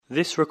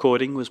This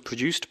recording was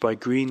produced by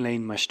Green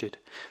Lane Masjid.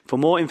 For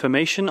more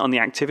information on the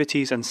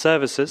activities and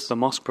services the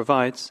mosque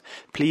provides,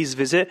 please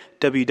visit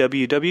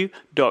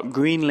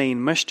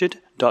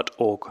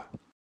www.greenlanemasjid.org.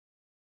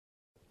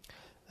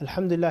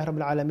 الحمد لله رب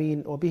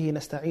العالمين وبه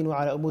نستعين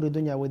على أمور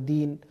الدنيا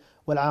والدين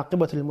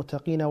والعاقبة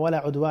للمتقين ولا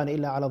عدوان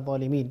إلا على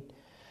الظالمين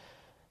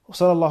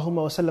وصلى اللهم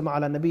وسلم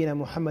على نبينا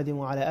محمد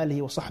وعلى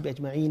آله وصحبه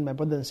أجمعين. My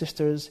brothers and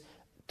sisters,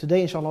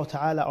 today inshallah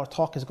ta'ala our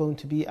talk is going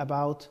to be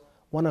about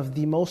one of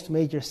the most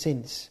major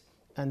sins,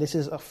 and this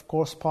is of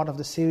course part of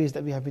the series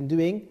that we have been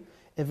doing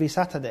every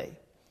Saturday.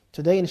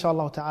 Today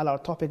inshallah ta'ala our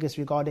topic is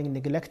regarding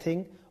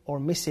neglecting or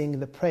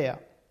missing the prayer.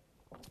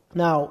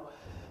 Now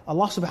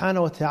Allah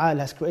subhanahu wa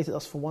ta'ala has created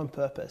us for one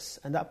purpose,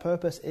 and that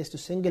purpose is to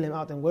single Him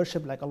out in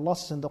worship, like Allah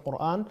says in the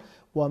Quran,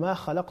 وَمَا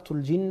خَلَقْتُ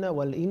الْجِنَّ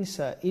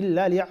وَالْإِنسَ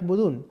إِلَّا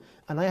لِيَعْبُدُونَ,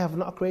 and I have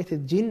not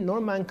created jinn nor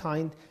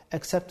mankind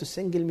except to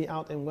single me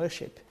out in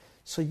worship.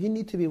 So you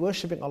need to be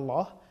worshipping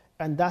Allah,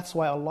 and that's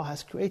why Allah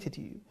has created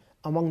you.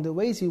 Among the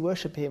ways you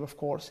worship Him, of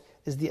course,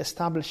 is the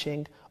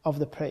establishing of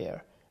the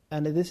prayer.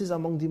 And this is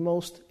among the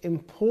most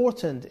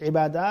important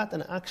ibadat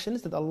and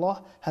actions that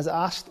Allah has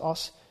asked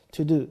us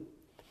to do.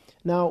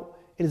 Now,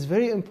 it is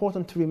very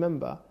important to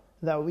remember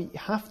that we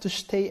have to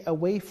stay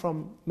away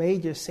from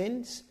major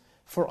sins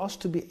for us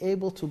to be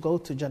able to go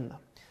to Jannah.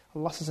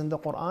 Allah says in the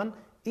Quran,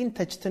 إِن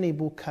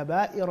تَجْتَنِبُوا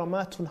كَبَائِرَ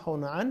مَا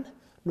تُنْهَوْنَ عَنْهُ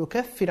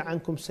نُكَفِّرْ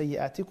عَنْكُمْ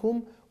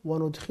سَيِّئَاتِكُمْ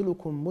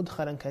وَنُدْخِلُكُمْ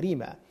مُدْخَلًا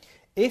كَرِيمًا.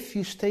 If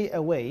you stay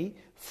away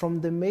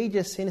from the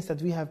major sins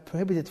that we have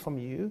prohibited from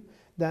you,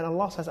 then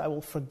Allah says, I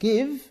will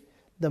forgive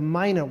the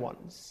minor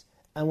ones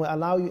and will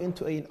allow you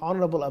into an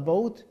honorable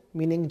abode,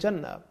 meaning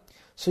Jannah.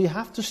 So you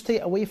have to stay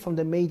away from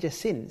the major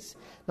sins.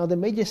 Now the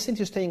major sins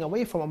you're staying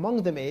away from,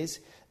 among them is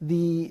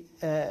the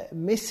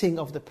missing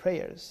of the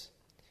prayers.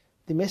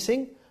 The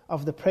missing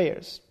of the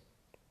prayers.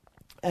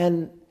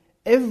 And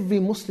every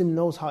Muslim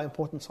knows how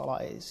important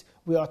Salah is.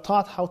 We are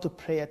taught how to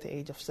pray at the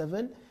age of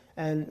 7,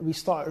 and we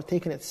start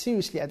taking it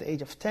seriously at the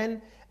age of 10,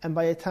 and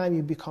by the time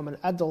you become an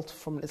adult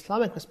from an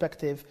Islamic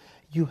perspective,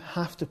 you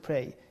have to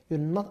pray. You're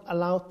not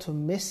allowed to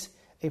miss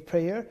a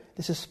prayer.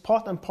 This is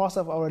part and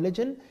parcel of our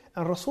religion,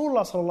 and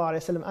Rasulullah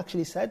ﷺ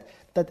actually said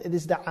that it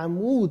is the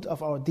amud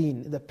of our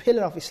deen, the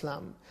pillar of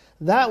Islam,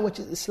 that which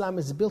Islam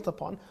is built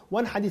upon.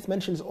 One hadith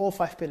mentions all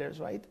 5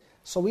 pillars, right?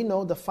 So we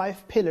know the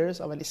 5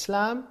 pillars of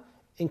Islam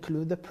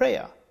include the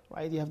prayer,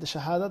 right? You have the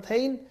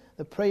shahadatain,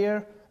 the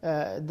prayer,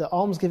 the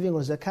almsgiving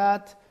or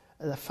zakat,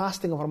 the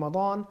fasting of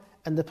Ramadan,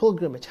 and the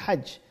pilgrimage,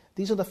 Hajj.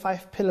 These are the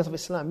 5 pillars of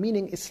Islam,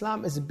 meaning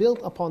Islam is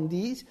built upon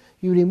these.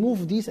 You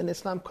remove these and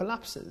Islam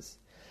collapses.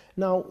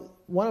 Now,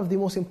 one of the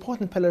most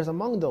important pillars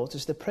among those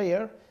is the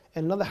prayer.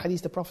 In another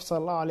hadith, the Prophet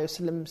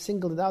ﷺ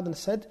singled it out and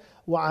said,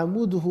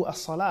 وَعَمُودُهُ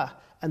الصَّلَاةِ,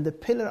 and the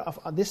pillar of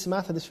this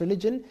matter, this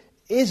religion,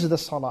 is the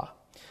salah.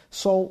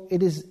 So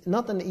it is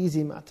not an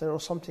easy matter or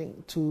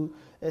something to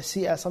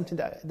see as something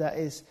that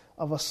is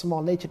of a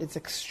small nature. It's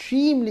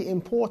extremely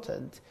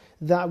important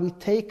that we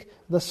take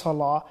the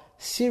salah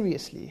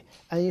seriously.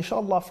 And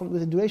inshallah, from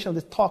the duration of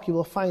the talk, you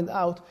will find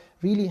out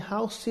really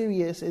how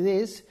serious it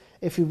is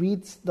if you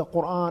read the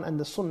Quran and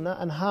the Sunnah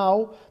and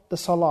how the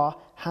salah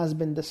has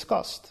been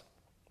discussed.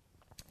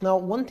 Now,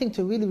 one thing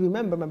to really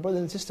remember, my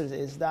brothers and sisters,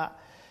 is that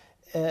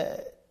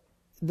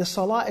the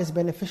salah is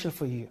beneficial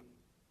for you.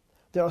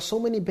 There are so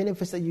many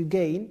benefits that you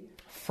gain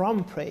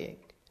from praying.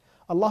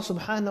 Allah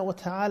subhanahu wa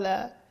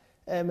ta'ala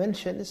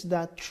mentions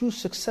that true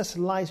success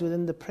lies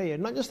within the prayer.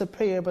 Not just the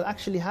prayer, but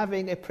actually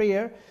having a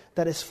prayer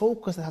that is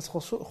focused, that has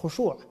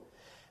khushu'.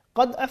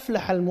 قَدْ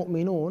أَفْلَحَ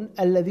الْمُؤْمِنُونَ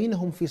الَّذِينَ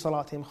هُمْ فِي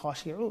صَلَاتِهِمْ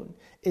خَاشِعُونَ.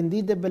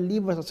 Indeed, the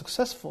believers are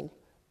successful.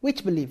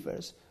 Which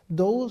believers?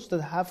 Those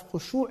that have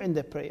khushu' in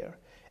their prayer.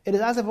 It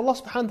is as if Allah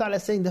subhanahu wa ta'ala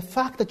is saying, the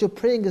fact that you're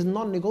praying is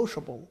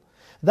non-negotiable.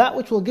 That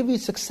which will give you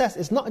success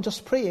is not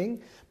just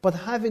praying, but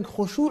having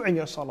khushu' in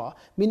your salah,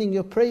 meaning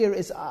your prayer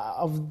is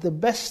of the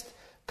best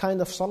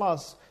kind of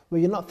salahs,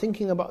 where you're not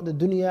thinking about the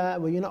dunya,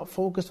 where you're not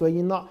focused, where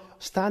you're not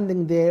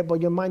standing there,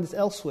 but your mind is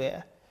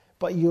elsewhere.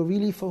 But you're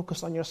really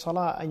focused on your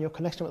salah and your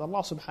connection with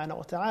Allah subhanahu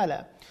wa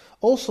ta'ala.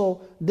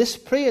 Also, this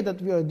prayer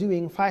that we are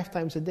doing 5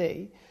 times a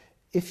day,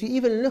 if you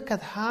even look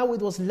at how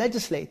it was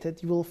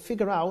legislated, you will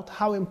figure out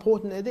how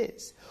important it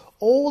is.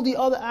 All the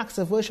other acts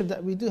of worship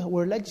that we do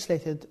were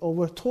legislated or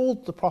were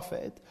told the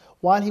Prophet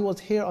while he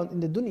was here in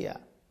the dunya,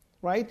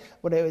 right?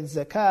 Whether it's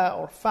zakah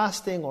or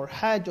fasting or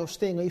hajj or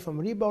staying away from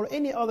riba or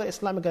any other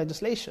Islamic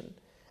legislation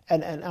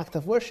and an act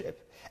of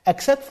worship,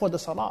 except for the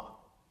salah.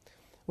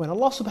 When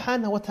Allah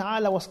subhanahu wa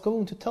ta'ala was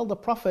going to tell the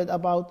Prophet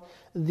about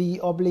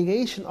the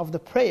obligation of the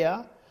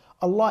prayer,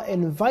 Allah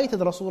invited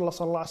Rasulullah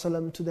sallallahu alaihi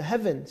wasallam to the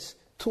heavens,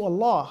 to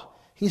Allah.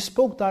 He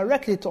spoke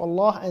directly to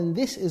Allah, and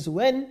this is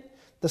when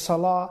the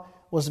salah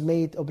was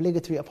made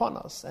obligatory upon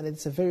us. And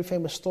it's a very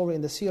famous story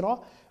in the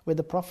seerah where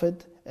the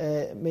Prophet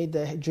made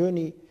the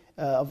journey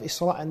of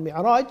Isra and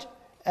Mi'raj,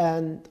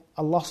 and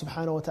Allah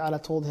subhanahu wa ta'ala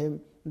told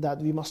him that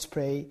we must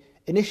pray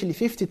initially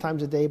 50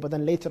 times a day, but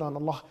then later on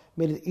Allah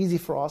made it easy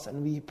for us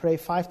and we pray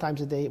 5 times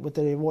a day with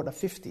the reward of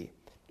 50.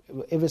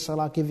 Every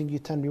salah giving you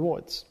 10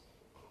 rewards.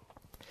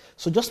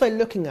 So just by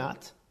looking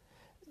at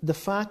the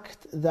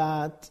fact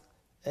that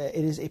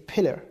it is a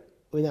pillar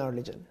within our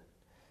religion,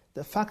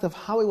 the fact of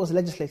how it was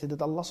legislated,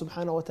 that Allah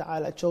subhanahu wa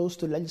ta'ala chose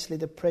to legislate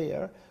the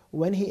prayer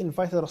when He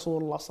invited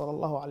Rasulullah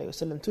sallallahu alayhi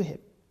wasallam to Him,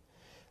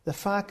 the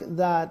fact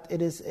that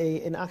it is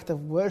an act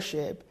of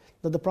worship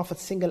that the Prophet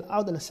singled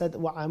out and said,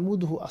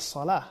 وَعَمُودُهُ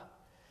الصَّلَاةِ.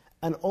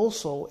 And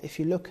also, if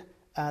you look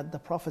at the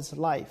Prophet's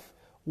life,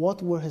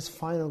 what were his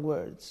final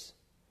words?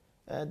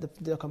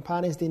 The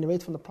companions, they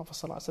narrate from the Prophet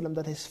ﷺ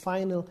that his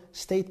final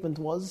statement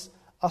was,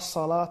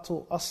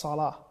 as-salatu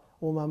as-salah,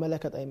 وَمَا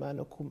مَلَكَتْ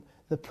أَيْمَانُكُمْ.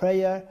 The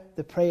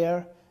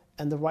prayer,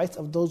 and the rights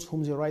of those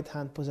whom your right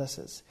hand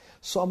possesses.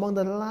 So among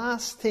the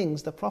last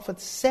things the Prophet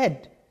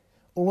said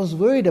or was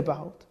worried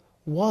about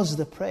was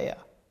the prayer,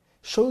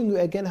 showing you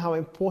again how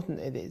important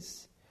it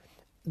is.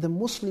 The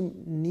Muslim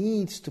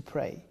needs to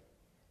pray.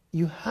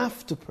 You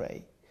have to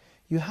pray.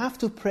 You have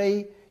to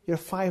pray your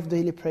 5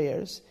 daily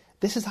prayers.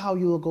 This is how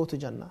you will go to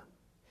Jannah.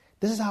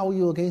 This is how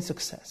you will gain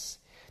success.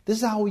 This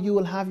is how you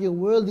will have your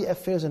worldly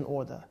affairs in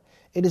order.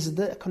 It is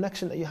the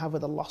connection that you have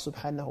with Allah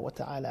subhanahu wa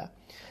ta'ala.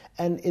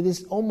 And it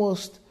is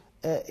almost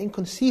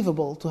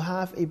inconceivable to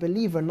have a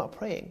believer not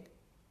praying.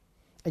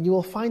 And you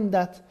will find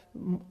that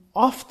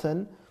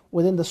often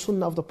within the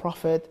sunnah of the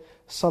Prophet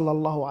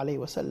sallallahu alaihi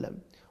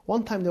wasallam.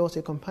 One time there was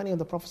a companion of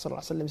the Prophet sallallahu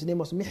alaihi wasallam, his name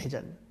was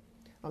Mihjan.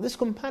 Now this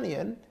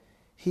companion,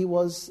 he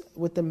was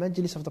with the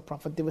majlis of the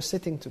Prophet, they were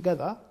sitting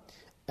together,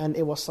 and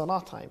it was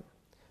salah time.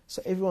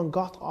 So everyone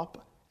got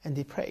up and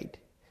they prayed.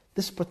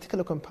 This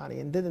particular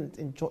companion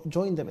didn't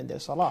join them in their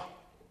salah.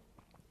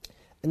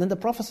 And then the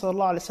Prophet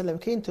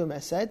ﷺ came to him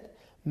and said,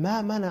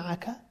 مَا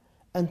مَنَعَكَ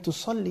أَن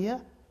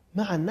تُصَلِّيَ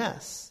مَعَ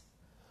النَّاسِ.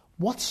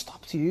 What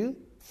stopped you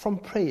from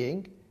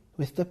praying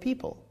with the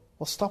people?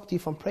 What stopped you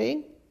from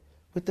praying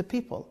with the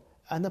people?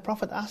 And the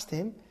Prophet asked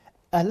him,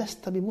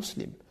 أَلَسْتَ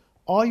بِمُسْلِمٍ.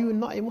 Are you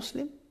not a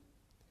Muslim?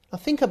 Now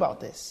think about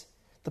this.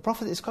 The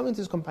Prophet is coming to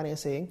his companion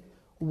saying,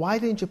 why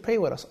didn't you pray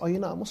with us? Are you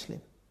not a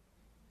Muslim?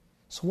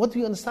 So what do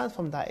you understand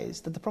from that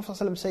is that the Prophet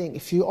ﷺ is saying,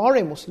 if you are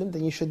a Muslim,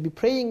 then you should be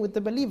praying with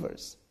the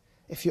believers.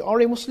 If you are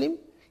a Muslim,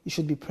 you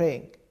should be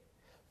praying.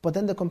 But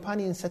then the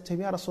companion said to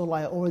him, Ya Rasulullah,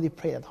 I already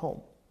prayed at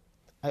home.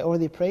 I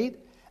already prayed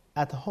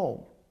at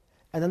home.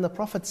 And then the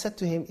Prophet said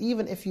to him,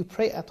 even if you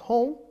pray at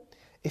home,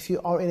 if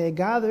you are in a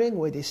gathering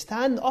where they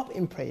stand up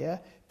in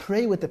prayer,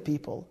 pray with the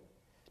people.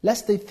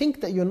 Lest they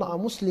think that you're not a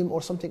Muslim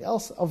or something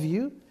else of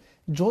you,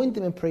 join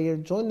them in prayer,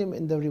 join them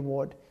in the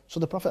reward. So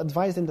the Prophet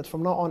advised him that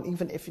from now on,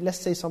 even if, let's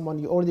say someone,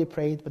 you already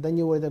prayed, but then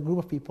you were with a group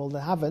of people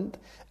that haven't,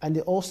 and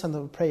they all stand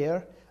up in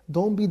prayer,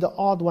 don't be the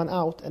odd one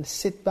out and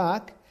sit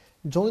back,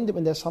 join them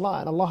in their salah,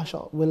 and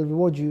Allah will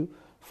reward you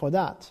for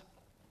that.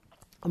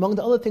 Among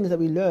the other things that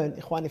we learn,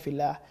 ikhwani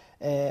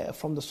fillah,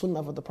 from the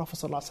sunnah of the Prophet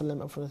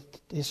ﷺ and from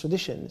his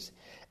traditions,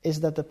 is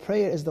that the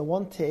prayer is the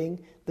one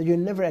thing that you're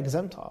never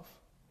exempt of.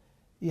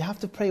 You have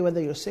to pray whether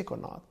you're sick or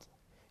not.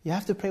 You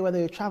have to pray whether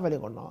you're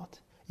traveling or not.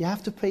 You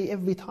have to pray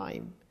every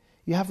time.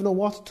 You have no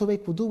water to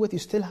make wudu with, you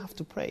still have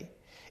to pray.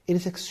 It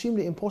is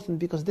extremely important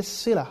because this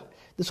silah,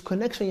 this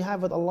connection you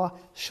have with Allah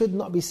should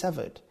not be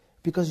severed,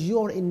 because you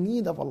are in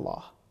need of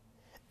Allah.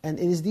 And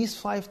it is these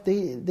 5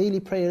 daily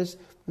prayers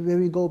where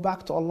we go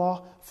back to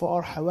Allah for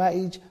our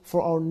hawa'ij,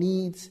 for our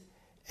needs.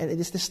 And it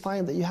is this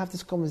time that you have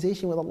this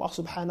conversation with Allah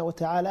subhanahu wa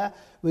ta'ala,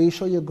 where you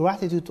show your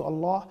gratitude to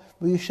Allah,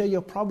 where you share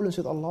your problems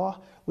with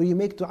Allah, where you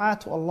make dua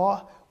to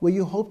Allah, where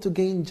you hope to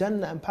gain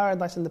Jannah and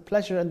paradise and the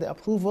pleasure and the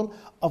approval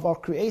of our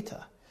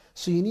Creator.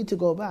 So you need to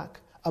go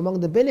back. Among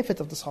the benefits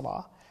of the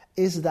salah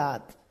is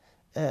that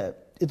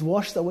it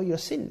washes away your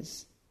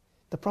sins.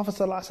 The Prophet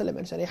ﷺ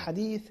mentioned a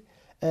hadith,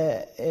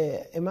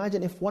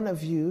 imagine if one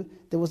of you,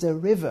 there was a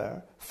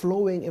river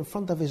flowing in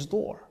front of his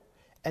door,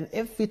 and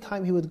every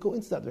time he would go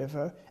into that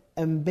river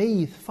and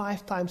bathe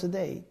 5 times a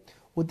day,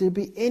 would there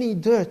be any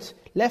dirt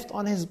left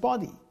on his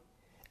body?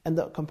 And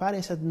the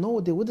companion said,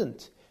 no, they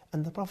wouldn't.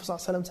 And the Prophet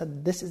ﷺ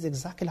said, this is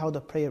exactly how the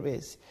prayer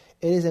is.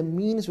 It is a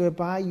means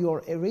whereby you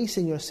are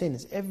erasing your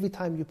sins every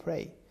time you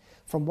pray.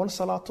 From one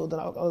salah to the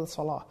other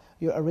salah,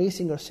 you're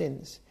erasing your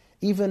sins.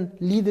 Even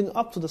leading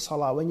up to the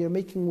salah, when you're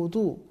making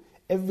wudu,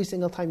 every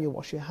single time you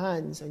wash your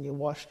hands and you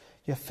wash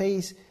your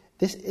face,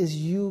 this is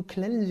you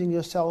cleansing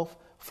yourself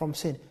from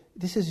sin.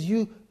 This is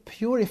you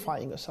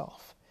purifying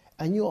yourself.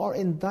 And you are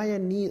in dire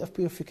need of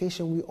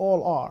purification, we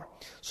all are.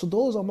 So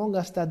those among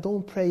us that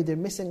don't pray, they're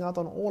missing out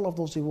on all of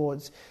those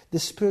rewards. The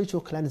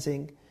spiritual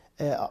cleansing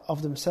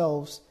of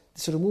themselves,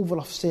 this removal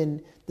of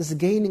sin, this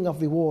gaining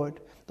of reward.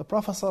 The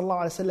Prophet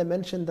ﷺ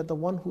mentioned that the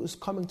one who is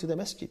coming to the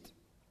masjid,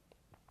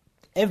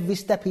 every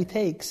step he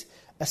takes,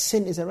 a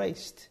sin is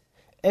erased.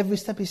 Every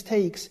step he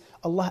takes,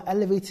 Allah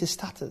elevates his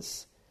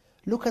status.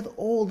 Look at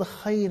all the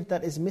khair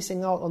that is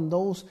missing out on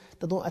those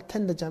that don't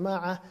attend the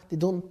jama'ah, they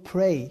don't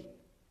pray.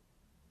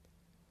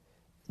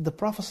 The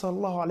Prophet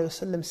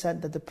ﷺ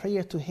said that the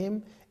prayer to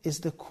him is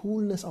the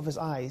coolness of his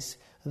eyes.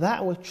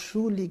 That will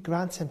truly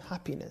grant him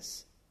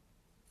happiness.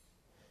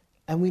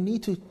 And we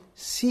need to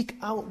seek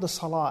out the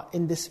salah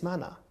in this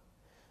manner.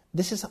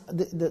 This is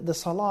the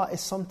salah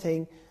is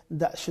something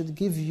that should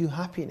give you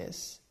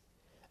happiness.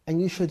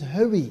 And you should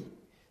hurry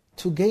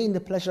to gain the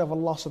pleasure of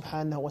Allah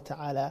subhanahu wa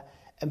ta'ala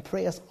and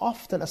pray as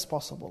often as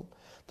possible.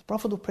 The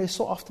Prophet would pray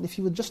so often. If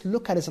you would just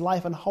look at his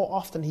life and how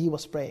often he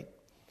was praying.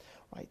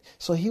 Right?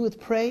 So he would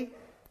pray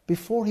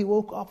before he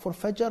woke up for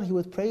Fajr, he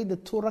would pray the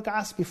 2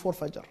 rak'ahs before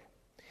Fajr.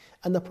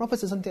 And the Prophet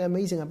said something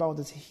amazing about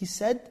this. He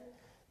said,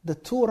 the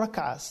 2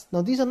 rak'ahs,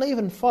 now these are not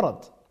even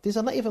farad, these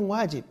are not even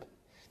wajib.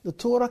 The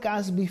 2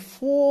 rak'ahs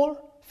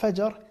before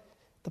Fajr,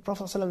 the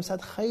Prophet ﷺ said,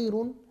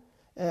 خَيْرٌ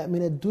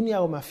مِنَ الدُّنْيَا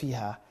وَمَا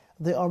فِيهَا.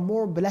 They are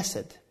more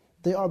blessed,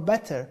 they are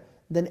better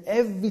than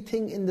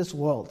everything in this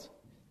world.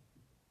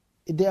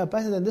 They are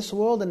better than this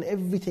world and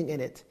everything in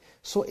it.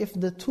 So if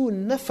the 2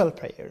 nafil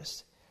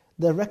prayers,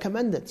 the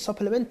recommended,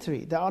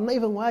 supplementary, that are not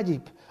even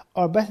wajib,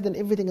 are better than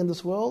everything in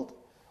this world,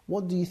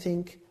 what do you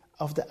think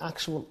of the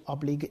actual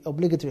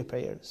obligatory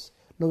prayers?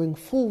 Knowing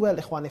full well,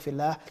 ikhwani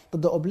fillah,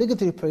 that the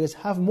obligatory prayers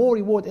have more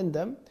reward in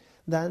them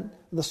than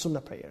the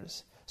sunnah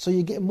prayers. So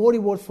you get more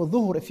reward for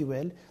dhuhr, if you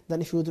will,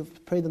 than if you were to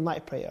pray the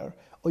night prayer.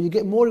 Or you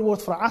get more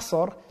reward for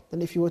asr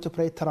than if you were to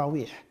pray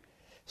taraweeh.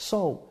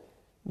 So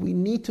we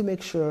need to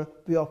make sure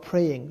we are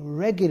praying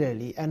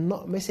regularly and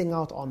not missing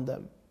out on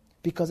them.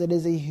 Because it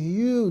is a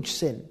huge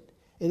sin.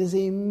 It is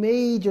a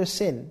major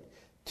sin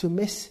to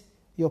miss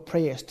your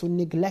prayers, to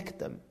neglect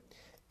them.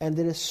 And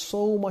there is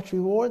so much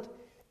reward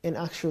in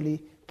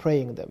actually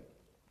praying them.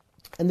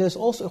 And there's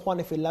also,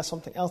 ikhwani fillah,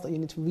 something else that you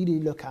need to really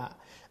look at.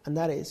 And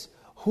that is,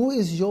 who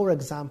is your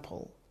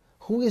example?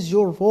 Who is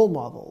your role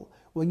model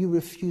when you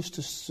refuse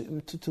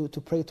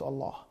to pray to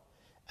Allah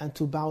and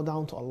to bow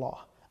down to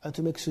Allah and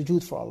to make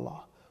sujood for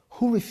Allah?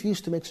 Who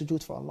refused to make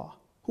sujood for Allah?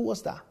 Who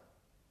was that?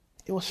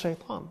 It was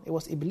shaitan. It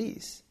was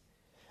Iblis.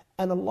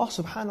 And Allah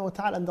subhanahu wa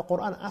ta'ala in the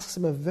Quran asks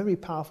him a very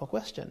powerful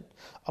question.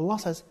 Allah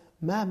says,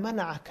 مَا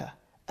مَنَعَكَ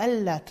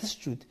أَلَّا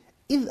تَسْجُدْ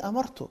إِذْ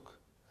أَمَرْتُكَ.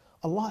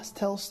 Allah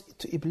tells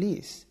to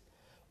Iblis,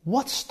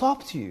 what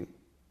stopped you?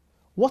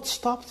 What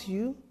stopped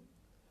you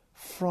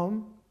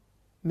from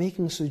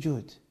making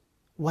sujood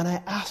when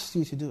I asked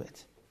you to do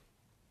it?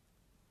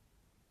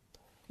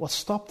 What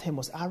stopped him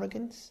was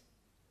arrogance.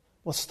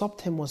 What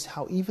stopped him was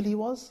how evil he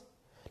was.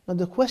 Now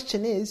the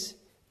question is,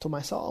 to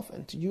myself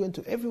and to you and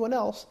to everyone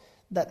else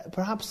that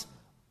perhaps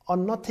are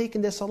not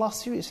taking their salah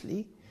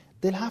seriously,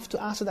 they'll have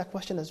to answer that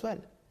question as well.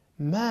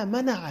 مَا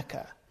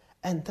مَنَعَكَ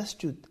أَن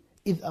تَسْجُدْ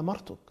إِذْ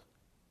أَمَرْتُكَ.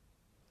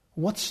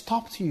 What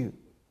stopped you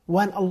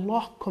when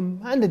Allah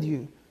commanded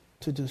you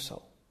to do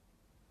so?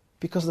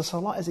 Because the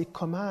salah is a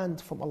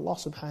command from Allah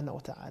subhanahu wa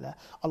ta'ala.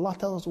 Allah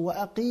tells us,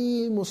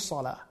 وَأَقِيمُوا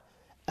الصَّلَاةِ.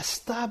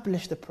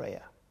 Establish the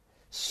prayer.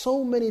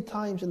 So many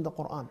times in the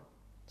Quran,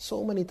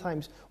 so many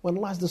times, when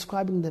Allah is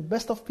describing the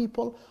best of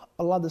people,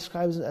 Allah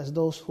describes it as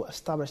those who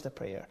establish the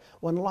prayer.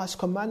 When Allah is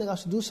commanding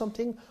us to do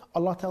something,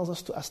 Allah tells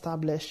us to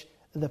establish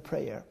the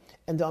prayer.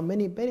 And there are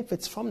many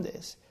benefits from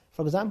this.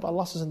 For example,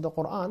 Allah says in the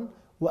Quran,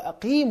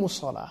 وَأَقِيمُوا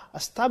الصَّلَاةِ.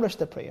 Establish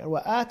the prayer.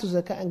 وَآتُوا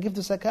الزَّكَاةَ. And give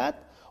the zakat.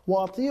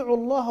 وَأَطِيعُوا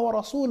اللَّهَ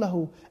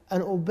وَرَسُولَهُ.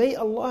 And obey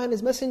Allah and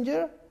His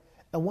Messenger.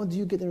 And what do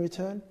you get in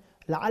return?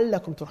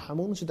 لَعَلَّكُمْ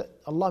تُرْحَمُونَ. So that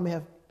Allah may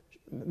have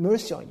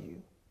mercy on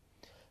you.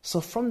 So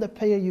from the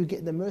prayer you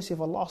get the mercy of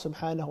Allah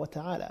subhanahu wa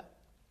ta'ala.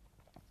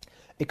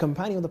 A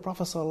companion of the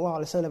Prophet sallallahu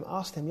alaihi wasallam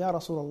asked him, Ya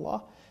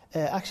Rasulullah,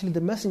 actually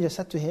the messenger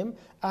said to him,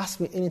 ask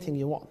me anything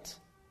you want.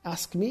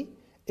 Ask me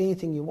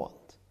anything you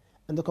want.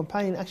 And the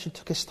companion actually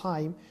took his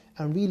time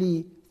and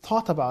really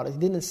thought about it. He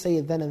didn't say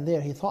it then and there,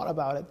 he thought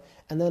about it.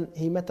 And then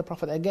he met the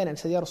Prophet again and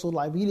said, Ya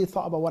Rasulullah, I really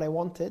thought about what I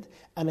wanted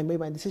and I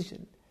made my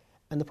decision.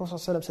 And the Prophet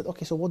sallallahu alaihi wasallam said,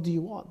 okay, so what do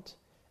you want?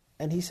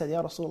 And he said,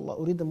 Ya Rasulullah,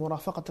 أريد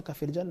مرافقتك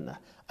في الجنة.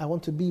 I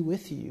want to be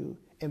with you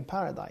in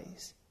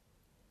paradise.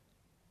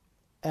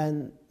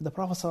 And the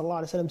Prophet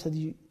ﷺ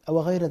said,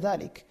 أو غير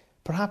ذلك.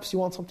 Perhaps you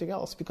want something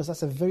else, because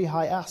that's a very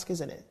high ask,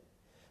 isn't it?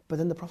 But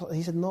then the Prophet,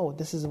 he said, no,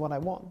 this is what I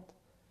want.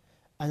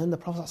 And then the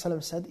Prophet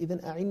ﷺ said,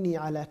 إذن أعني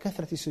على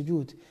كثرة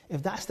سجود.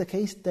 If that's the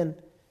case, then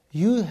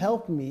you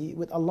help me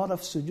with a lot of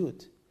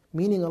sujood,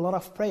 meaning a lot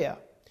of prayer.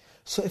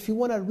 So if you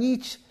want to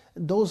reach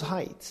those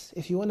heights,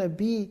 if you want to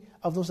be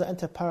of those that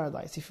enter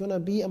paradise, if you want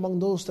to be among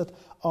those that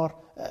are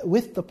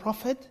with the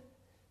Prophet,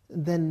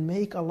 then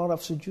make a lot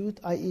of sujood,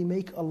 i.e.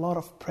 make a lot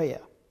of prayer.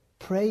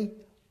 Pray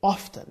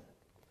often.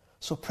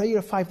 So pray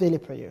your 5 daily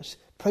prayers,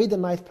 pray the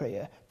night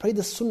prayer, pray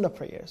the sunnah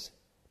prayers.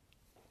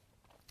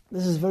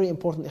 This is very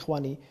important,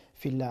 ikhwani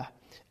fillah.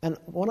 And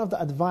one of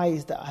the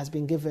advice that has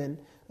been given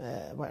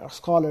by our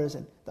scholars,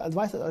 and the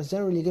advice that is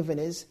generally given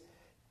is,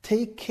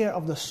 take care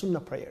of the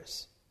sunnah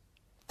prayers.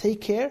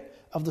 Take care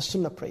of the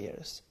sunnah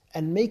prayers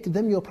and make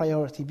them your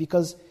priority,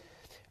 because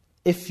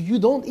if you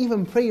don't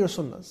even pray your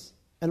sunnahs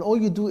and all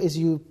you do is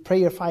you pray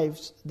your 5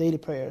 daily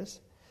prayers,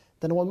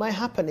 then what might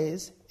happen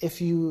is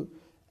if your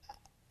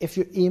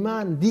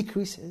iman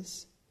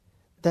decreases,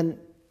 then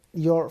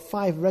your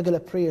 5 regular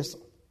prayers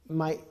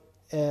might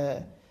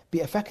be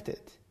affected.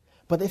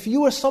 But if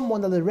you are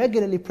someone that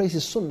regularly prays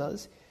his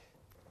sunnahs,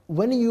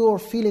 when you are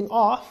feeling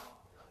off,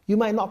 you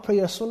might not pray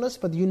your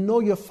sunnahs, but you know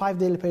your 5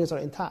 daily prayers are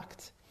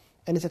intact.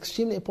 And it's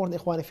extremely important,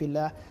 ikhwani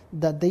fillah,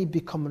 that they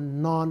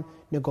become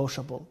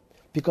non-negotiable.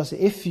 Because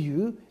if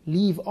you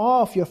leave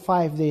off your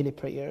 5 daily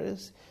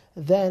prayers,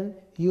 then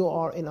you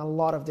are in a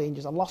lot of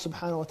dangers. Allah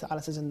subhanahu wa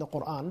ta'ala says in the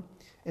Quran,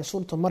 in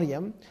Surah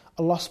Maryam,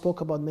 Allah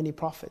spoke about many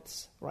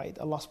prophets, right?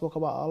 Allah spoke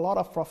about a lot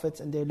of prophets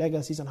and their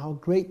legacies and how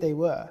great they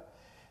were.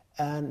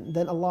 And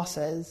then Allah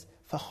says,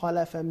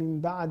 فَخَلَفَ مِن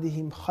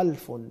بَعْدِهِمْ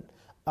خَلْفٌ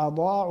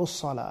أَضَاعُوا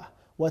الصَّلَاةَ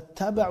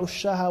وَاتَّبَعُوا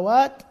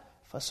الشَّهَوَاتِ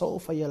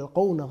فَسَوْفَ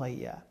يَلْقَوْنَ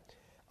غَيًّا.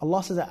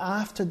 Allah says that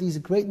after these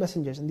great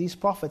messengers and these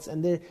prophets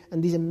and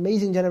these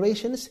amazing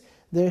generations,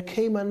 there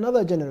came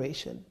another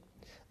generation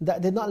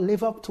that did not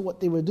live up to what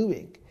they were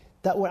doing,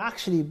 that were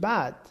actually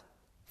bad.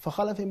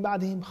 فَخَلَفَ مِن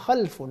بَعْدِهِمْ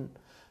خَلْفٌ.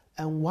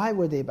 And why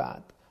were they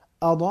bad?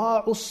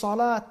 أَضَاعُوا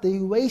الصَّلَاةَ. They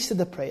wasted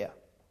the prayer.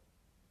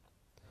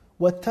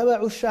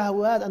 وَاتَّبَعُوا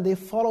الشَّهَوَاتِ. And they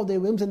followed their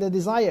whims and their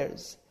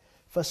desires.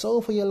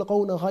 فَسَوْفَ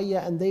يَلْقَوْنَ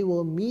غَيًّا. And they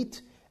will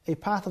meet a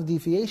path of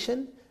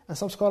deviation. And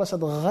some scholars said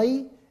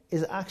غَيّ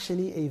is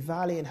actually a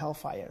valley in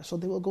hellfire. So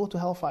they will go to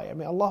hellfire.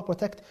 May Allah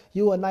protect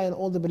you and I and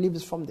all the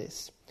believers from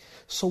this.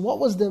 So what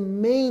was the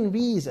main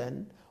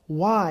reason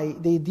why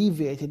they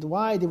deviated,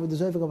 why they were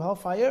deserving of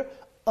hellfire?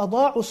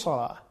 أَضَاعُوا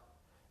الصَّلَاةِ.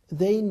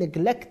 They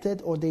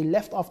neglected or they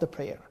left off the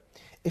prayer.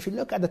 If you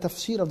look at the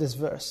tafsir of this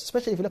verse,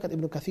 especially if you look at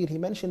Ibn Kathir, he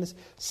mentions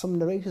some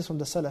narrations from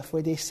the Salaf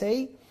where they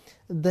say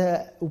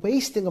the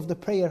wasting of the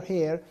prayer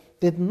here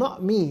did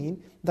not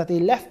mean that they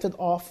left it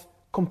off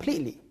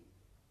completely.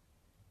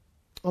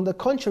 On the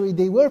contrary,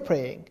 they were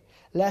praying,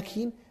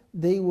 lakin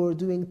they were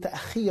doing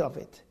ta'khir of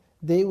it.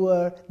 They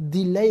were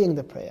delaying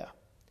the prayer.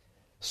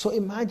 So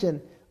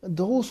imagine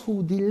those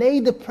who delay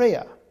the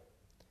prayer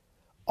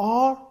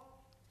are,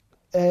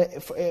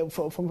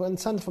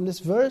 from this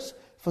verse,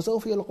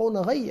 فَسَوْفَ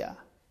يَلْقَوْنَ غَيًّا.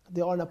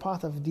 They are on a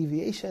path of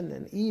deviation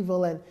and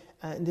evil, and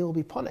they will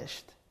be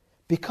punished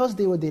because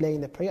they were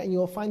delaying the prayer. And you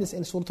will find this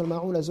in Surah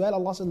Al-Ma'un as well.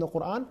 Allah says in the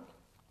Quran,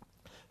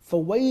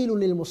 فَوَيْلٌ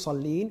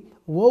لِلْمُصَلِّينَ.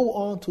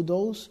 Woe unto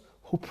those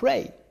who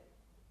pray.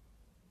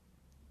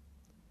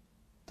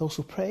 Those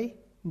who pray,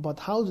 but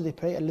how do they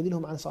pray? الَّذِينَ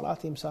هُمْ عَنْ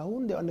صَلَاتِهِمْ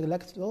سَاهُونَ. They are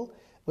neglectful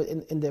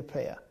in their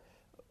prayer.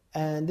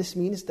 And this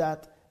means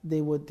that they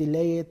would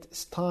delay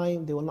its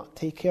time, they will not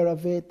take care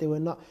of it, they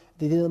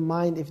didn't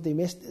mind if they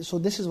missed. So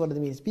this is what it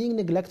means, being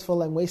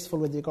neglectful and wasteful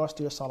with regards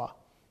to your salah.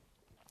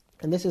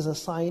 And this is a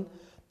sign,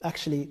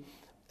 actually,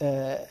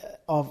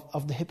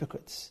 of the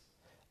hypocrites.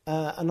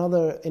 In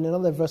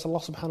another verse, Allah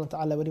subhanahu wa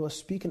ta'ala, when He was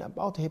speaking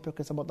about the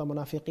hypocrites, about the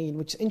munafiqeen,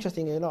 which is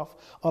interesting enough,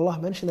 Allah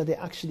mentioned that they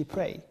actually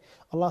pray.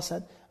 Allah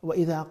said,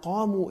 وَإِذَا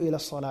قَامُوا إِلَى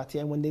الصَّلَاةِ.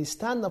 And when they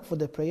stand up for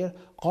the prayer,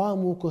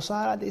 قَامُوا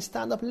كُسَالَى. They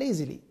stand up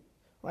lazily.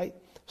 Right?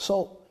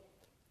 So,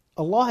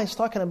 Allah is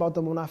talking about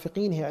the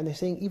munafiqeen here, and they're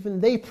saying even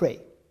they pray.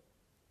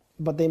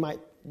 But they might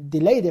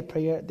delay their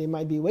prayer, they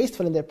might be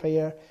wasteful in their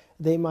prayer,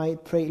 they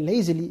might pray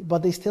lazily,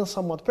 but they still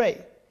somewhat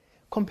pray.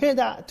 Compare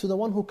that to the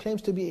one who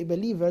claims to be a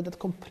believer that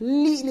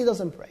completely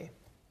doesn't pray.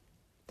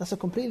 That's a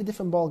completely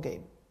different ball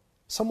game.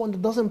 Someone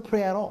that doesn't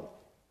pray at all.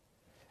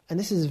 And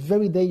this is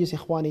very dangerous,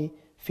 ikhwani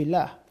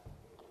fillah.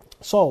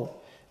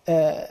 So,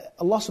 Allah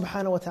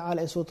subhanahu wa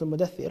ta'ala in Surah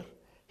Al-Mudaththir,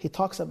 He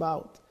talks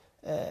about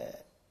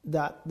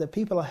that the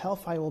people of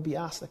hellfire will be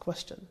asked a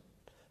question.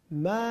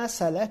 مَا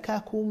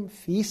سَلَكَكُمْ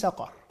فِي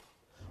سَقَرٍ.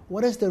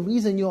 What is the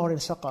reason you are in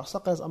Saqar?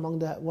 Saqar is among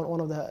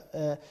one of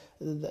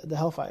the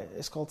hellfire.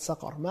 It's called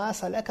Saqar. مَا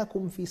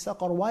سَلَكَكُمْ فِي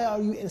سَقَرٍ. Why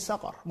are you in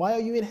Saqar? Why are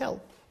you in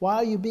hell? Why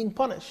are you being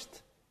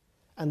punished?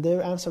 And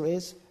their answer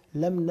is,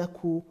 لَمْ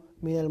نَكُ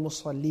مِنَ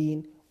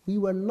الْمُصَلِّينَ. We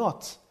were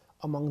not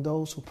among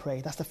those who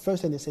pray. That's the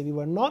first thing they say. We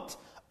were not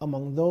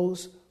among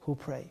those who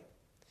pray.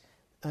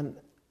 And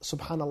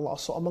subhanallah,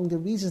 so among the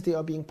reasons they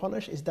are being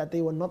punished is that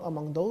they were not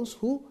among those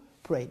who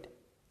prayed.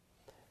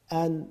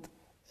 And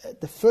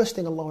the first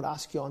thing Allah would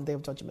ask you on Day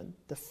of Judgment,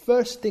 the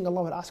first thing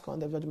Allah would ask you on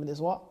Day of Judgment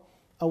is what?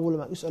 أَوَّلُ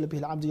مَا يُسْأَلُ بِهِ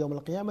الْعَبْدُ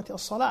يَوْمَ الْقِيَامَةِ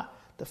الصَّلَاةِ.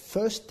 The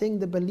first thing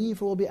the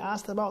believer will be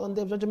asked about on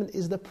Day of Judgment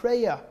is the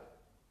prayer.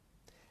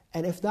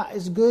 And if that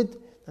is good,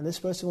 then this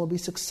person will be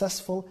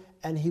successful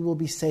and he will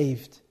be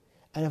saved.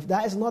 And if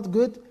that is not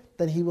good,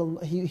 then he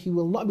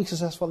will not be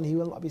successful and he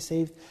will not be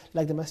saved,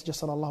 like the Messenger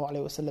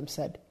ﷺ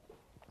said.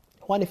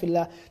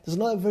 There's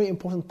another very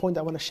important point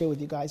I want to share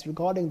with you guys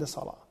regarding the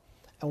salah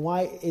and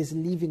why is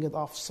leaving it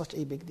off such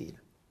a big deal.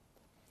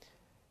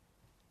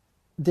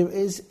 There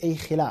is a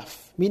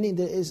khilaf, meaning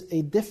there is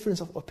a difference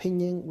of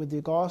opinion with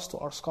regards to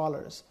our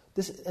scholars.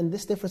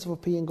 This difference of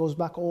opinion goes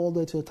back all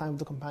the way to the time of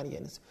the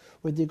companions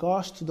with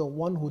regards to the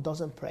one who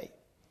doesn't pray.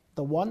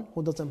 The one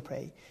who doesn't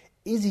pray.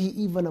 Is he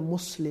even a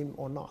Muslim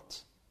or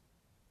not?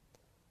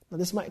 Now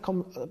this might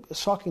come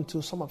shocking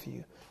to some of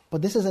you,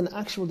 but this is an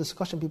actual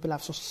discussion people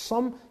have. So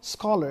some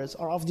scholars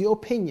are of the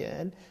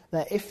opinion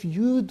that if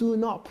you do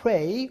not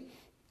pray,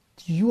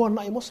 you are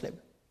not a Muslim.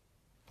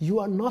 You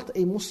are not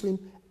a Muslim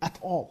at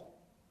all.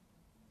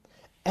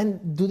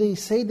 And do they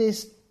say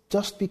this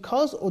just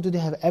because, or do they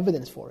have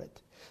evidence for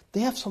it?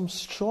 They have some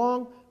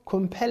strong,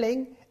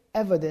 compelling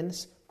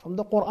evidence from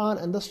the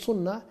Quran and the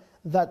Sunnah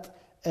that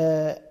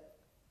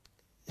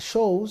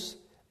shows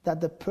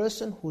that the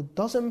person who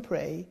doesn't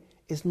pray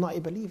is not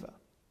a believer.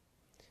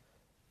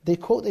 They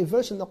quote a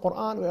verse in the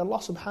Quran where Allah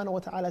subhanahu wa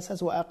ta'ala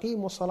says, وَأَقِيمُوا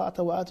الصَّلَاةَ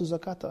وَآتُوا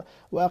الزَّكَاةَ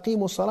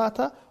وَأَقِيمُوا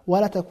الصَّلَاةَ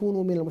وَلَا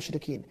تَكُونُوا مِنَ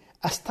الْمُشْرِكِينَ.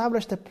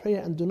 Establish the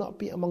prayer and do not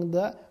be among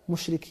the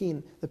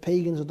mushrikeen, the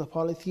pagans or the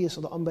polytheists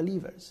or the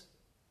unbelievers.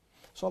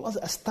 So Allah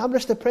says,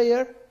 establish the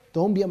prayer,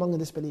 don't be among the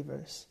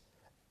disbelievers.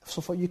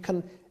 So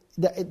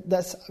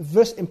that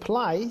verse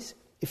implies,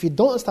 if you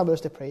don't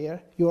establish the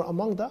prayer, you are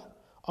among the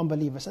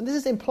unbelievers. And this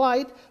is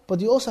implied,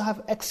 but you also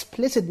have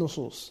explicit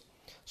nusus.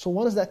 So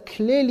ones that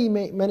clearly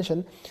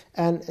mention,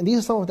 and these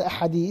are some of the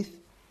ahadith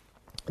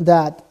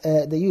that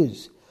they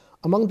use.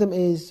 Among them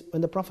is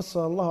when the Prophet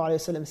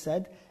ﷺ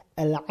said,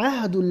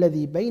 الْعَهْدُ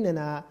الَّذِي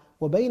بَيْنَنَا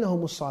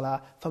وَبَيْنَهُمُ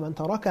الصَّلَاةِ فَمَنْ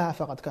تَرَكَهَا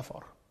فَقَدْ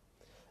كَفَرَ.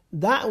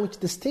 That which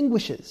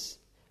distinguishes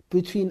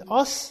between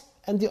us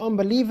and the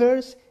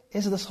unbelievers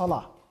is the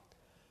salah.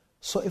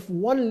 So if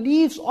one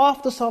leaves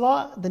off the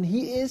salah, then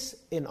he is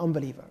an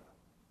unbeliever.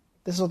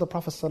 This is what the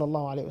Prophet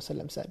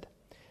ﷺ said.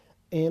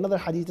 In another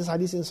hadith, this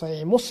hadith in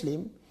Sahih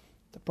Muslim,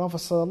 the Prophet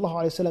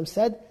ﷺ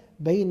said,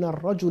 بَيْنَ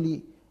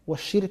الرَّجُلِ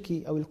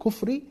وَالشِّرْكِ أو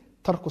الْكُفْرِ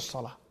تَرْكُ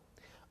الصَّلَاةِ.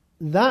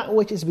 That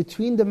which is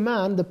between the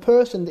man, the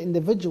person, the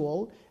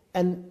individual,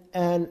 and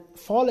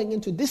falling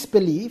into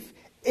disbelief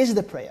is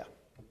the prayer.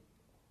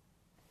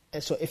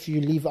 And so if you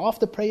leave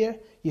off the prayer,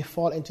 you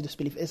fall into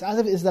disbelief. It's as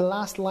if it's the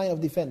last line of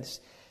defense.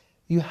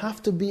 You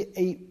have to be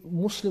a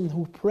Muslim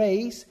who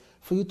prays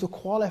for you to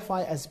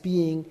qualify as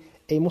being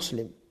a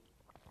Muslim.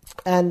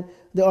 And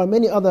there are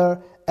many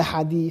other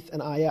hadith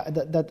and ayah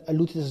that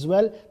allude to this as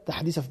well. The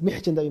hadith of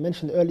Mihjan that we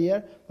mentioned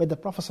earlier, where the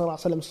Prophet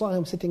ﷺ saw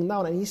him sitting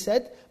down and he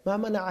said,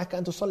 مَا مَنَعَكَ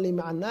أَن تُصَلِّي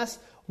مَعَ النَّاسِ.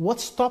 What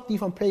stopped you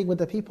from praying with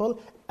the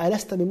people?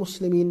 أَلَسْتَ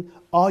بِمُسْلِمِينَ.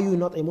 Are you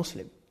not a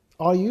Muslim?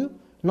 Are you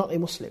not a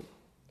Muslim?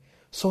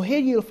 So here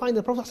you'll find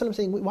the Prophet ﷺ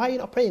saying, why are you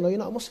not praying? Are you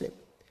not a Muslim?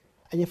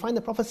 And you find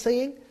the Prophet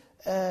saying,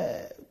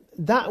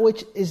 that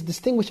which is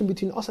distinguishing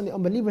between us and the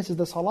unbelievers is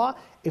the salah.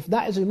 If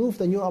that is removed,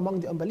 then you're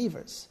among the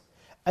unbelievers.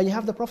 And you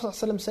have the Prophet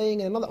ﷺ saying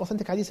in another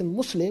authentic hadith in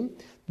Muslim,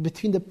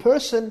 between the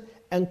person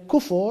and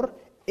kufr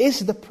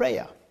is the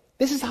prayer.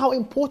 This is how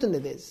important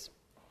it is.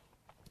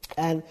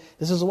 And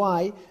this is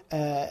why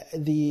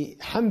the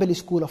Hanbali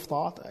school of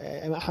thought,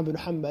 Ahmad bin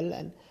Hanbal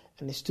and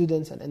his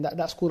students, and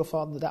that school of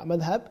thought, that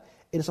madhab,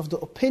 it is of the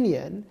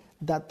opinion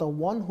that the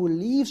one who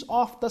leaves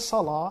off the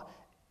salah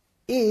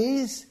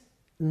is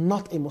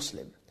not a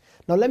Muslim.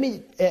 Now let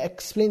me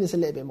explain this a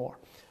little bit more.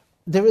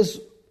 There is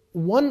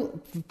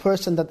one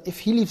person that if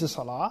he leaves the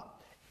salah,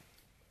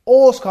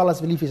 all scholars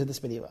believe he's a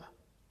disbeliever.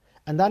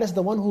 And that is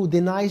the one who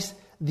denies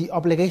the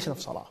obligation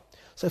of salah.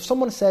 So if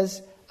someone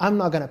says, I'm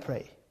not going to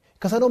pray,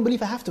 because I don't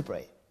believe I have to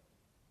pray.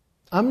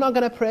 I'm not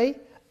going to pray,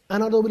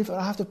 and I don't believe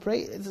I have to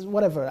pray, it's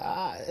whatever,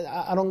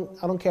 I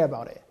don't care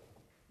about it.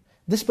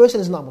 This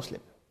person is not Muslim.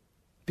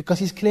 Because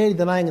he's clearly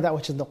denying that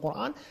which is in the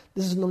Quran.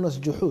 This is known as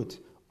juhud,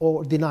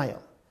 or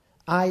denial.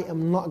 I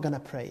am not going to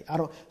pray.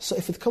 So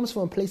if it comes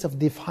from a place of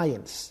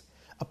defiance,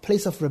 a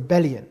place of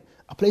rebellion,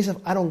 a place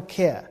of I don't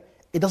care,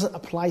 it doesn't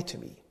apply to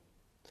me,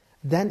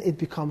 then it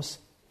becomes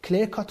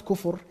clear-cut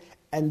kufr,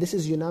 and this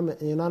is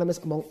unanimous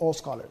among all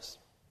scholars.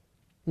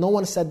 No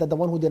one said that the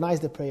one who denies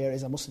the prayer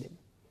is a Muslim.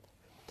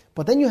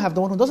 But then you have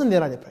the one who doesn't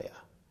deny the prayer.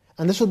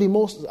 And this will be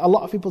a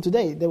lot of people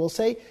today. They will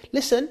say,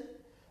 listen,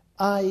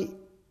 I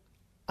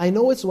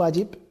know it's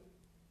wajib,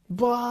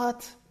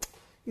 but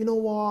you know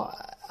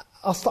what,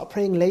 I'll stop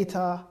praying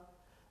later.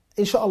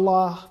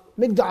 Inshallah,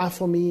 make dua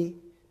for me.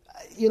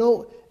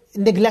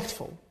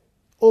 Neglectful,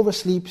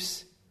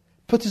 oversleeps,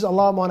 puts his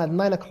alarm on at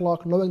 9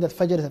 o'clock knowing that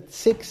Fajr is at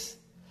 6,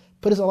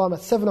 put his alarm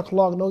at 7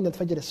 o'clock knowing that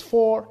Fajr is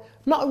 4,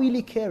 not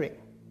really caring.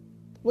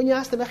 When you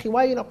ask them, Akhi,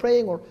 why are you not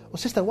praying? Or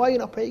sister, why are you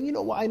not praying? You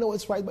know what, I know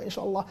it's right, but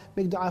inshallah,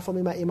 make dua for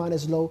me, my iman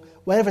is low.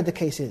 Whatever the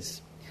case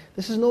is.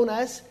 This is known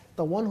as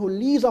the one who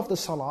leaves off the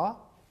salah,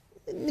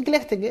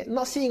 neglecting it,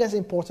 not seeing it as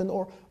important,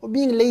 or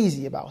being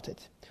lazy about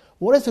it.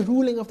 What is the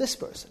ruling of this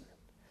person?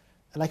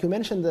 And like we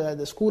mentioned,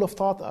 the school of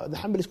thought, the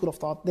Hanbali school of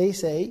thought, they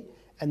say,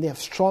 and they have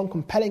strong,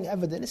 compelling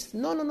evidence,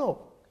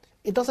 no.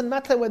 It doesn't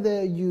matter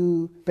whether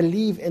you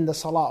believe in the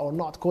salah or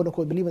not, quote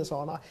unquote, believe in the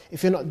salah or not.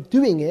 If you're not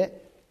doing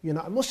it, you're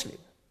not a Muslim.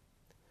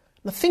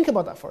 Now think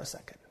about that for a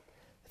second.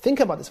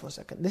 Think about this for a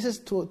second. This is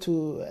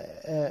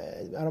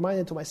a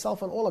reminder to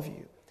myself and all of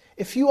you.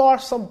 If you are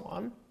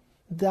someone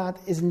that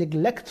is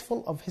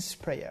neglectful of his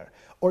prayer,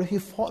 or if you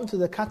fall into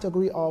the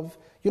category of,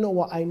 you know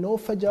what, I know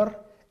Fajr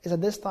is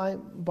at this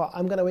time, but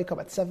I'm going to wake up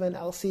at 7,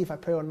 I'll see if I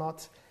pray or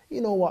not. You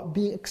know what,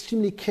 being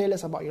extremely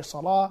careless about your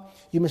salah,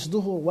 you miss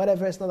duhur,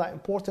 whatever, it's not that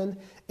important.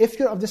 If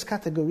you're of this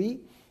category,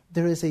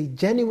 there is a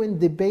genuine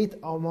debate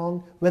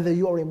among whether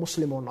you are a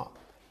Muslim or not.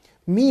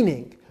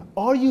 Meaning,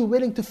 are you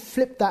willing to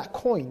flip that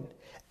coin?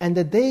 And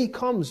the day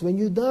comes when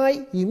you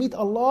die, you meet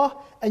Allah,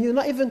 and you're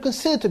not even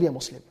considered to be a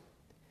Muslim.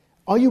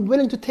 Are you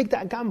willing to take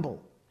that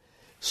gamble?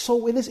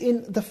 So it is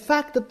in the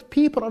fact that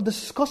people are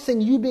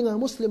discussing you being a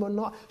Muslim or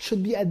not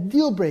should be a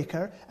deal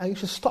breaker, and you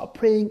should stop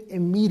praying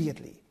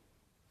immediately.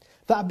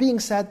 That being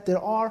said, there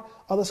are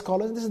other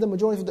scholars, and this is the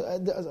majority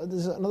of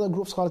there's another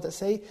group of scholars that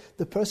say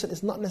the person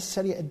is not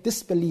necessarily a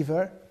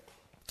disbeliever,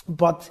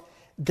 but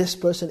this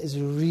person is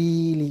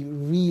really,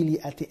 really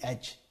at the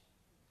edge.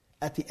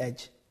 At the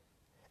edge.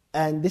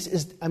 And this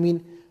is,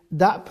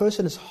 that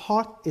person's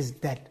heart is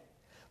dead.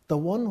 The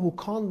one who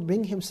can't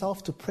bring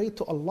himself to pray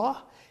to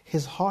Allah,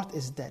 his heart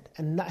is dead.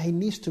 And now he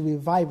needs to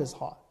revive his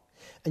heart.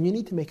 And you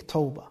need to make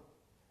tawbah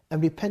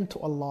and repent to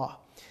Allah.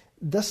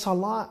 The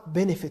salah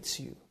benefits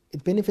you.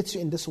 It benefits you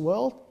in this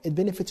world, it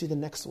benefits you in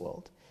the next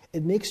world.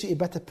 It makes you a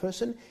better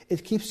person,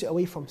 it keeps you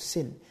away from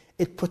sin.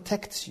 It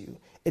protects you.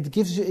 It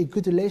gives you a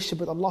good relationship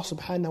with Allah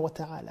subhanahu wa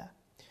ta'ala.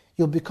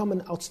 You'll become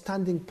an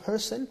outstanding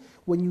person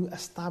when you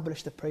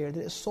establish the prayer.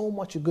 There is so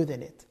much good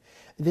in it.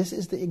 This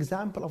is the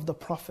example of the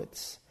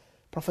prophets.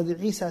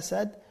 Prophet Isa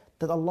said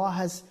that Allah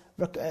has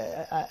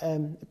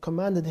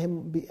commanded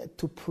him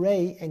to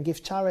pray and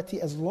give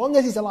charity as long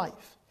as he's alive.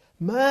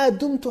 مَا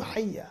دُمْتُ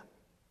حَيًّا.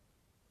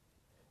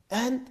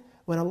 And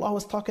when Allah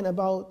was talking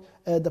about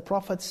the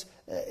prophets,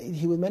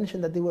 He would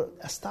mention that they would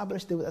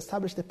establish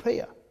the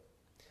prayer.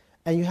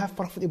 And you have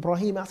Prophet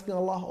Ibrahim asking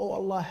Allah, oh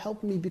Allah,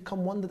 help me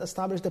become one that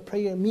established the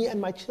prayer, me and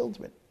my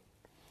children.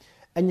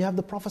 And you have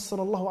the Prophet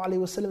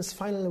ﷺ's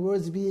final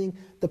words being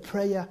the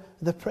prayer,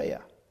 the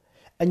prayer.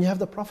 And you have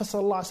the Prophet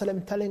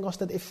ﷺ telling us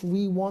that if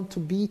we want to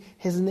be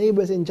his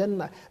neighbors in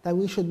Jannah, then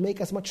we should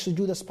make as much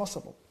sujood as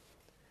possible.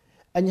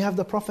 And you have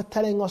the Prophet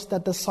telling us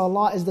that the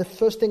salah is the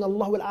first thing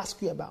Allah will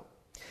ask you about.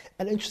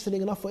 And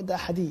interestingly enough, with that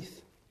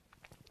hadith,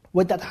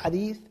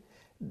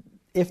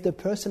 if the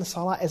person's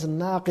salah is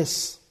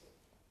naqis,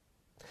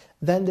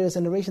 then there is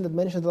a narration that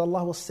mentions that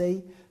Allah will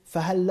say,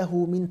 فَهَلْ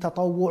لَهُ مِن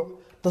تَطَوُّعٍ.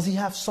 Does he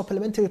have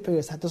supplementary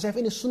prayers? Does he have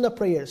any sunnah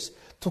prayers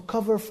to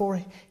cover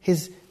for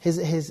his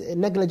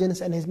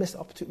negligence and his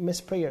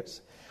missed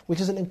prayers?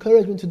 Which is an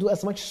encouragement to do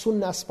as much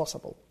sunnah as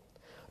possible.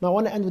 Now I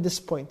want to end with this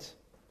point.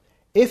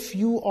 If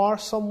you are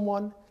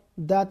someone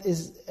that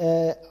is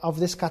of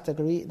this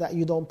category, that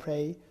you don't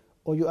pray,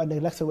 or you are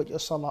neglected with your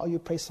salah, or you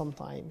pray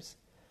sometimes,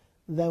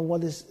 then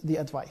what is the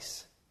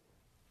advice?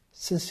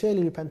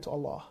 Sincerely repent to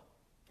Allah.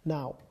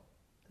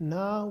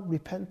 Now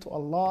repent to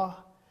Allah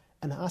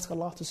and ask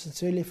Allah to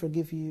sincerely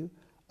forgive you.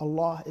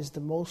 Allah is the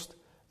most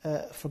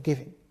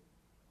forgiving.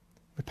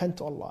 Repent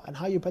to Allah. And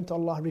how you repent to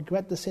Allah?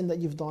 Regret the sin that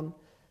you've done.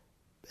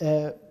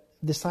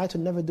 Decide to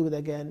never do it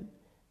again.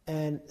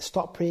 And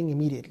stop praying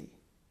immediately.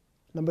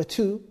 Number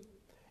 2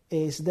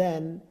 is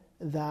then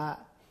that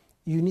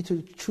you need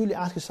to truly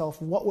ask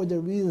yourself, what were the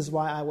reasons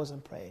why I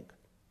wasn't praying?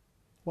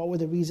 What were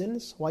the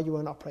reasons why you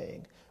were not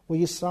praying? Were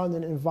you surrounded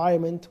in an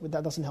environment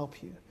that doesn't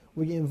help you?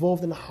 Were you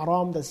involved in a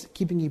haram that's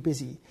keeping you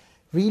busy?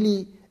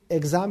 Really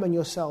examine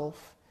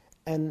yourself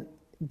and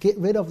get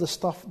rid of the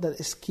stuff that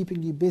is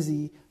keeping you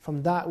busy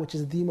from that which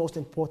is the most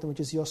important, which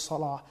is your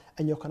salah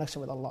and your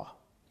connection with Allah.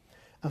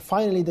 And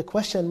finally, the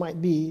question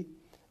might be,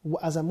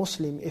 as a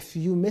Muslim, if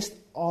you missed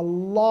a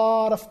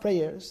lot of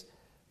prayers,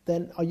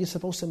 then are you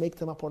supposed to make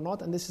them up or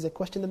not? And this is a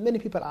question that many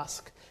people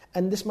ask.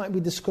 And this might be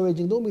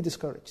discouraging. Don't be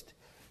discouraged.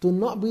 Do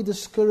not be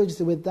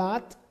discouraged with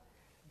that.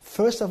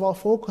 First of all,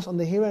 focus on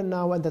the here and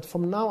now, and that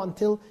from now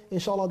until,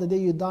 inshallah, the day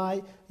you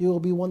die, you will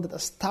be one that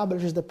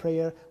establishes the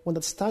prayer, one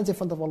that stands in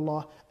front of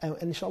Allah, and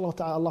inshallah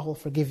ta'ala, Allah will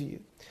forgive you.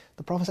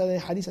 The Prophet said in the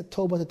hadith,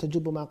 "At-tawbah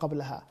tajubu ma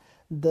qablaha."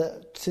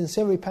 The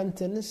sincere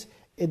repentance,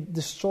 it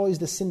destroys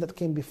the sin that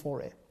came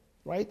before it.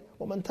 Right?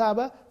 وَمَنْ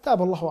تَابَ تَابَ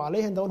اللَّهُ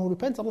عَلَيْهِ. And the one who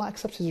repents, Allah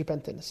accepts his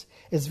repentance.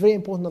 It's very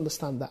important to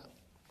understand that.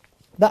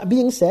 That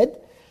being said,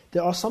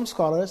 there are some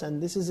scholars,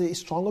 and this is a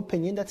strong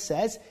opinion, that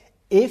says,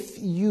 if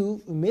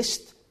you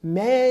missed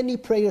many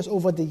prayers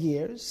over the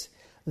years,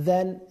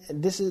 then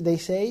they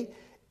say,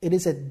 it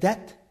is a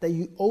debt that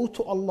you owe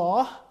to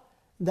Allah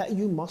that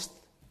you must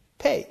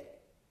pay.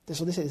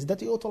 So they say, it's a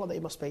debt you owe to Allah that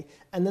you must pay.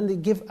 And then they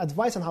give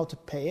advice on how to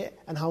pay it,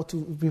 and how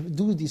to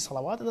do these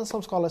salawat. And then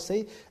some scholars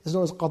say, it's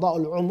known as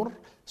qada'ul umr.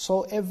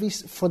 So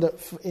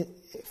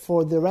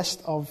for the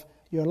rest of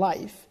your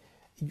life,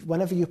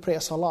 whenever you pray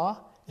a salah,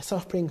 instead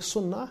of praying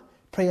sunnah,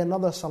 pray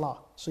another salah.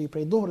 So you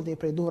pray dhuhr, then you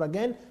pray dhuhr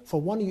again. For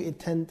one you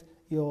attend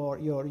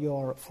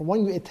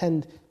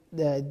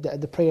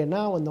the prayer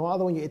now, and the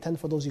other one you attend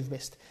for those you've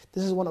missed.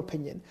 This is one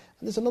opinion.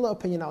 And there's another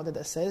opinion out there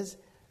that says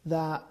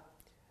that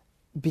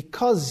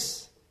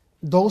because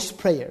those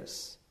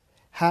prayers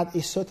had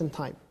a certain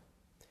time,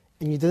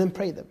 and you didn't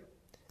pray them,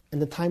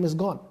 and the time is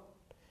gone,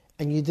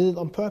 and you did it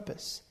on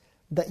purpose,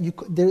 that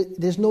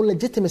there's no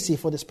legitimacy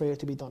for this prayer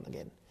to be done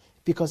again.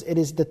 Because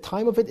the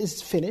time of it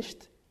is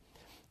finished,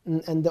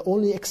 and the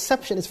only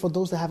exception is for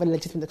those that have a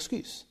legitimate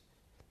excuse.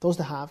 Those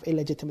that have a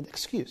legitimate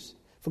excuse.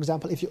 For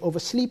example, if you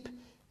oversleep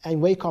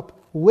and wake up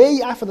way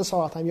after the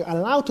salah time, you're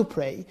allowed to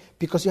pray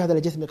because you had a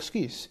legitimate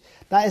excuse.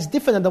 That is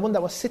different than the one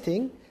that was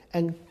sitting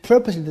and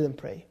purposely didn't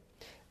pray.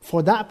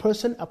 For that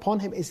person, upon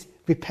him is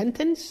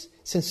repentance,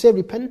 sincere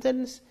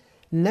repentance,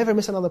 never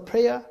miss another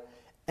prayer,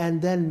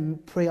 and then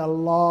pray a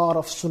lot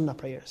of sunnah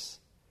prayers.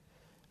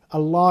 A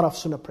lot of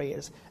sunnah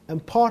prayers.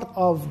 And part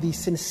of the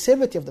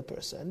sincerity of the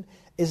person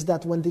is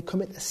that when they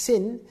commit a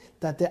sin,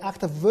 that the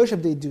act of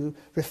worship they do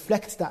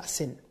reflects that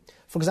sin.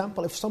 For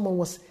example, if someone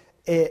was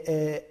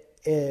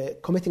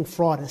committing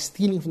fraud and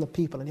stealing from the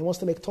people, and he wants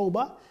to make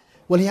tawbah,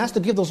 Well, he has to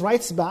give those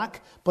rights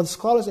back, but the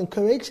scholars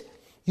encourage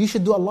you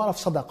should do a lot of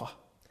sadaqah.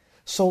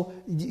 So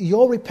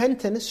your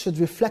repentance should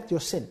reflect your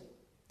sin.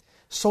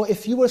 So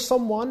if you were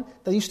someone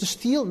that used to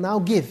steal, now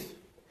give.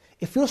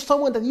 If you're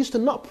someone that used to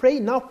not pray,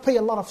 now pray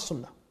a lot of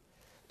sunnah.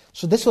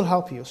 So this will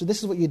help you. So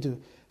this is what you do.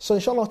 So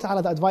inshallah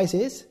ta'ala, the advice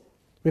is,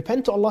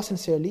 repent to Allah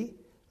sincerely,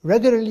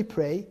 regularly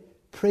pray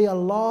a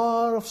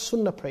lot of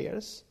sunnah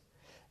prayers,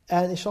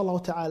 and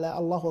inshallah ta'ala,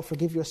 Allah will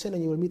forgive your sin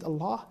and you will meet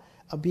Allah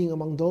being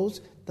among those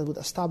that would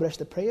establish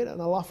the prayer,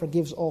 and Allah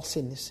forgives all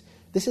sins.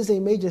 This is a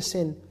major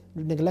sin,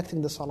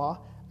 neglecting the salah.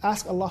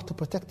 Ask Allah to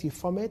protect you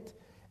from it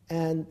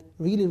and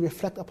really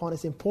reflect upon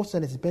its importance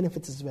and its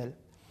benefits as well.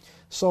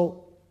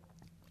 So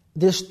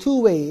there's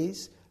two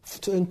ways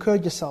to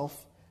encourage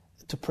yourself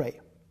to pray.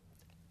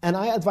 And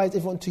I advise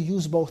everyone to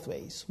use both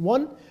ways.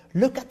 One,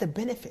 look at the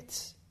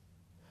benefits.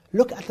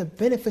 Look at the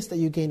benefits that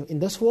you gain in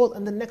this world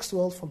and the next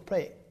world from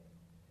praying.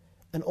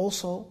 And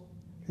also,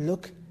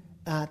 look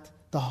at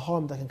the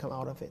harm that can come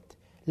out of it.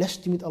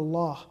 Lest you meet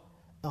Allah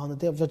on the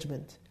Day of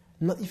Judgment,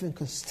 not even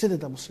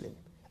considered a Muslim.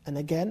 And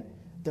again,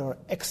 there are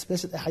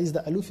explicit hadiths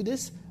that allude to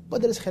this,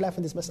 but there is khilaf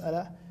in this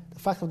mas'ala. The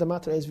fact of the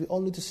matter is we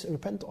all need to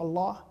repent to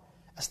Allah,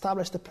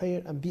 establish the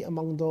prayer, and be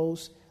among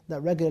those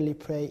that regularly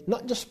pray.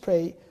 Not just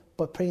pray,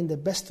 but pray in the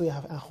best way,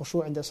 have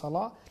khushu' in their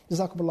salah.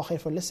 Jazakumullah khair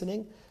for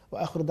listening.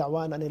 Wa akhiru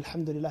da'wana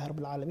alhamdulillahi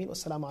rabbil alameen.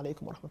 Wassalamu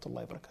alaikum wa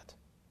rahmatullahi wa barakatuh.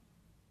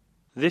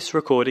 This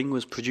recording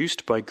was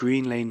produced by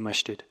Green Lane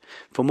Masjid.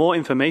 For more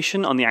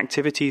information on the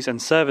activities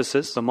and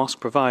services the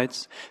mosque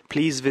provides,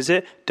 please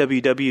visit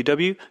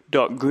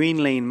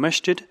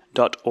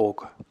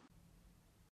www.greenlanemasjid.org.